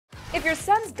If your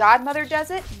son's godmother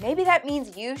does it, maybe that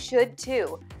means you should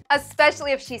too,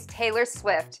 especially if she's Taylor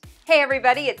Swift. Hey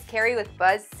everybody, it's Carrie with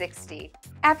Buzz 60.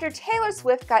 After Taylor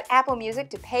Swift got Apple Music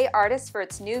to pay artists for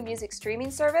its new music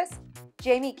streaming service,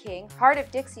 Jaime King, Heart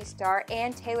of Dixie star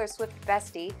and Taylor Swift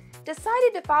bestie,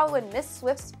 decided to follow in Miss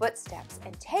Swift's footsteps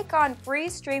and take on free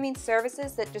streaming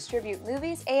services that distribute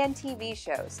movies and TV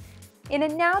shows. In a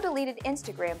now-deleted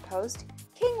Instagram post,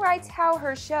 King writes how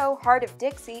her show, Heart of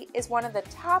Dixie, is one of the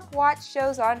top-watched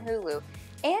shows on Hulu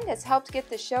and has helped get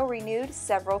the show renewed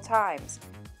several times.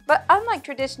 But unlike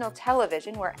traditional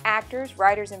television, where actors,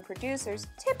 writers, and producers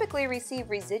typically receive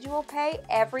residual pay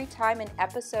every time an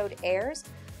episode airs,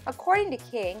 according to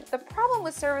King, the problem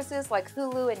with services like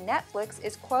Hulu and Netflix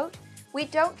is, quote, "We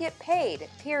don't get paid,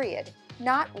 period.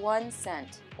 Not 1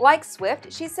 cent. Like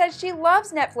Swift, she says she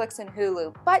loves Netflix and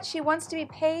Hulu, but she wants to be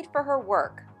paid for her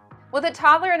work. With a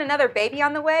toddler and another baby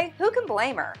on the way, who can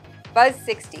blame her? Buzz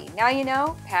 60. Now you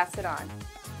know, pass it on.